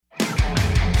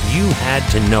you had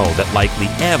to know that likely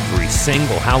every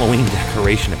single Halloween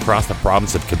decoration across the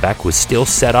province of Quebec was still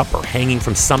set up or hanging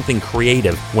from something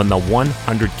creative when the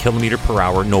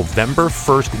 100-kilometer-per-hour November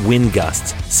 1st wind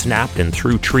gusts snapped and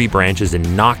threw tree branches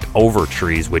and knocked over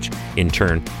trees, which in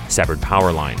turn severed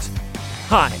power lines.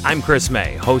 Hi, I'm Chris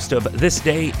May, host of This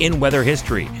Day in Weather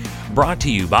History, brought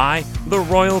to you by the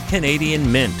Royal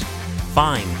Canadian Mint.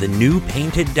 Find the new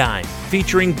painted dime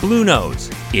featuring Blue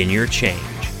Nose in your change.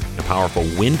 A powerful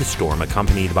windstorm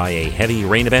accompanied by a heavy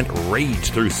rain event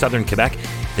raged through southern Quebec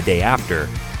the day after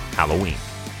Halloween.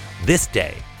 This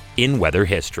day in weather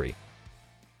history.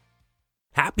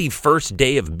 Happy first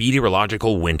day of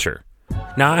meteorological winter.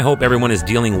 Now, I hope everyone is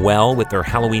dealing well with their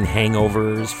Halloween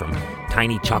hangovers from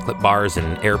tiny chocolate bars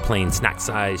and airplane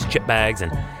snack-sized chip bags,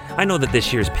 and I know that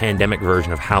this year's pandemic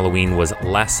version of Halloween was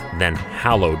less than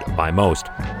hallowed by most.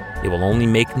 It will only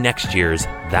make next year's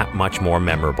that much more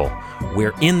memorable.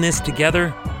 We're in this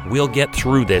together. We'll get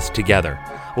through this together.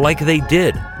 Like they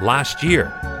did last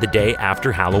year, the day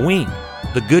after Halloween.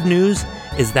 The good news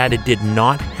is that it did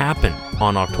not happen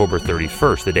on October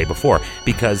 31st, the day before,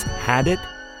 because had it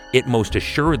most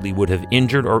assuredly would have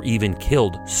injured or even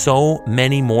killed so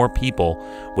many more people,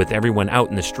 with everyone out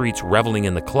in the streets reveling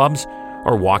in the clubs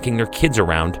or walking their kids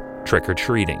around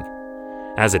trick-or-treating.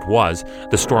 As it was,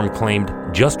 the storm claimed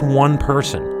just one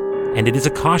person, and it is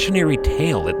a cautionary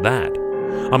tale at that.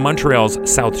 On Montreal's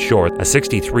South Shore, a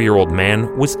 63-year-old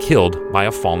man was killed by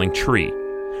a falling tree.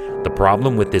 The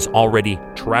problem with this already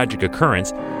tragic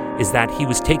occurrence is that he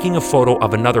was taking a photo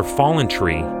of another fallen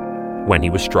tree when he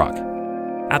was struck.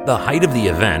 At the height of the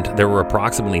event, there were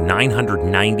approximately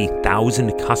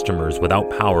 990,000 customers without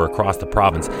power across the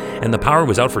province, and the power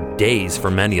was out for days for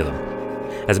many of them.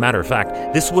 As a matter of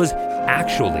fact, this was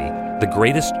actually the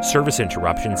greatest service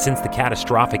interruption since the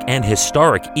catastrophic and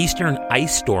historic Eastern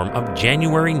ice storm of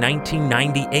January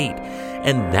 1998,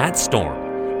 and that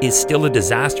storm is still a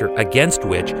disaster against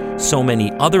which so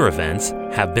many other events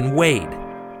have been weighed.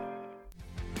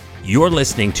 You're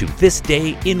listening to This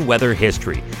Day in Weather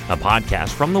History, a podcast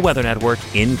from the Weather Network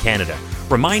in Canada,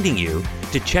 reminding you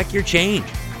to check your change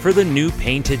for the new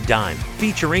painted dime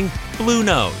featuring Blue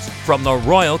Nose from the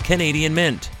Royal Canadian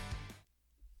Mint.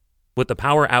 With the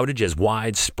power outage as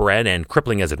widespread and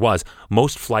crippling as it was,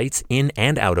 most flights in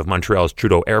and out of Montreal's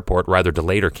Trudeau Airport were either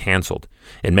delayed or cancelled.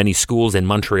 In many schools in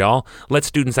Montreal, let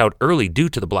students out early due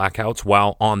to the blackouts,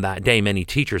 while on that day many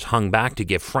teachers hung back to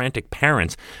give frantic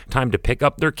parents time to pick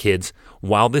up their kids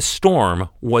while this storm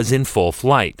was in full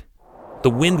flight. The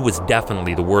wind was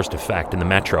definitely the worst effect in the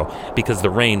metro because the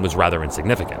rain was rather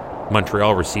insignificant.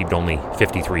 Montreal received only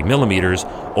 53 millimeters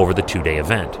over the two-day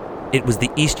event. It was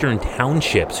the eastern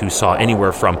townships who saw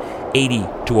anywhere from 80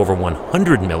 to over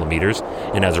 100 millimeters,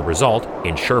 and as a result,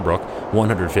 in Sherbrooke,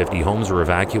 150 homes were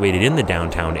evacuated in the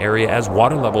downtown area as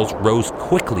water levels rose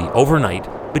quickly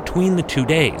overnight between the 2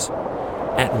 days.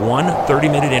 At one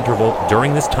 30-minute interval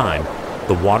during this time,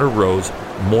 the water rose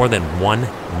more than 1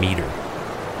 meter.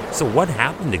 So what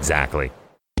happened exactly?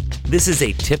 This is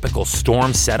a typical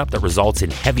storm setup that results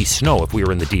in heavy snow if we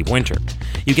were in the deep winter.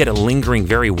 You get a lingering,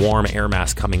 very warm air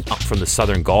mass coming up from the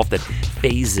southern Gulf that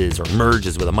phases or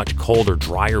merges with a much colder,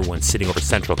 drier one sitting over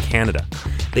central Canada.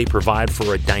 They provide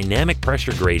for a dynamic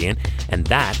pressure gradient, and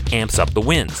that amps up the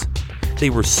winds. They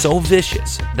were so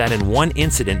vicious that in one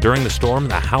incident during the storm,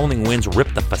 the howling winds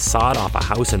ripped the facade off a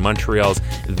house in Montreal's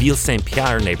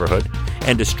Ville-Saint-Pierre neighborhood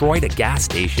and destroyed a gas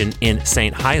station in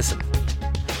St. Hyacinthe.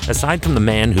 Aside from the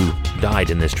man who died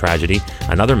in this tragedy,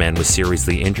 another man was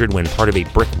seriously injured when part of a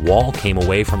brick wall came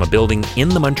away from a building in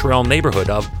the Montreal neighborhood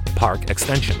of Park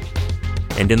Extension.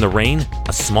 And in the rain,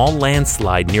 a small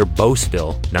landslide near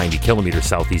Beauceville, 90 kilometers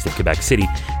southeast of Quebec City,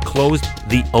 closed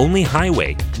the only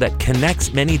highway that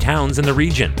connects many towns in the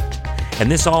region.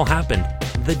 And this all happened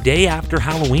the day after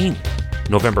Halloween,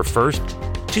 November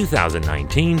 1st,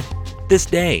 2019, this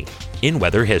day in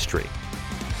weather history.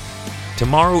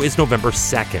 Tomorrow is November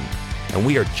 2nd, and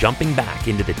we are jumping back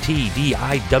into the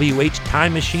TDIWH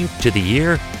time machine to the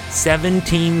year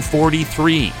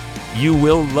 1743. You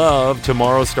will love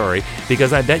tomorrow's story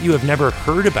because I bet you have never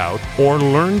heard about or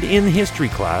learned in history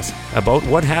class about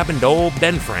what happened to old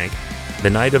Ben Frank the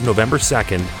night of November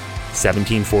 2nd,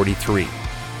 1743.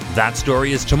 That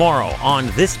story is tomorrow on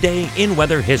This Day in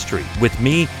Weather History with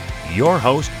me, your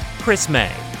host, Chris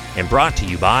May, and brought to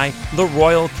you by the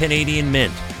Royal Canadian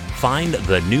Mint. Find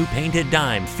the new painted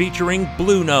dime featuring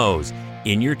Blue Nose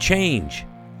in your change.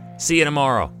 See you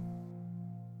tomorrow.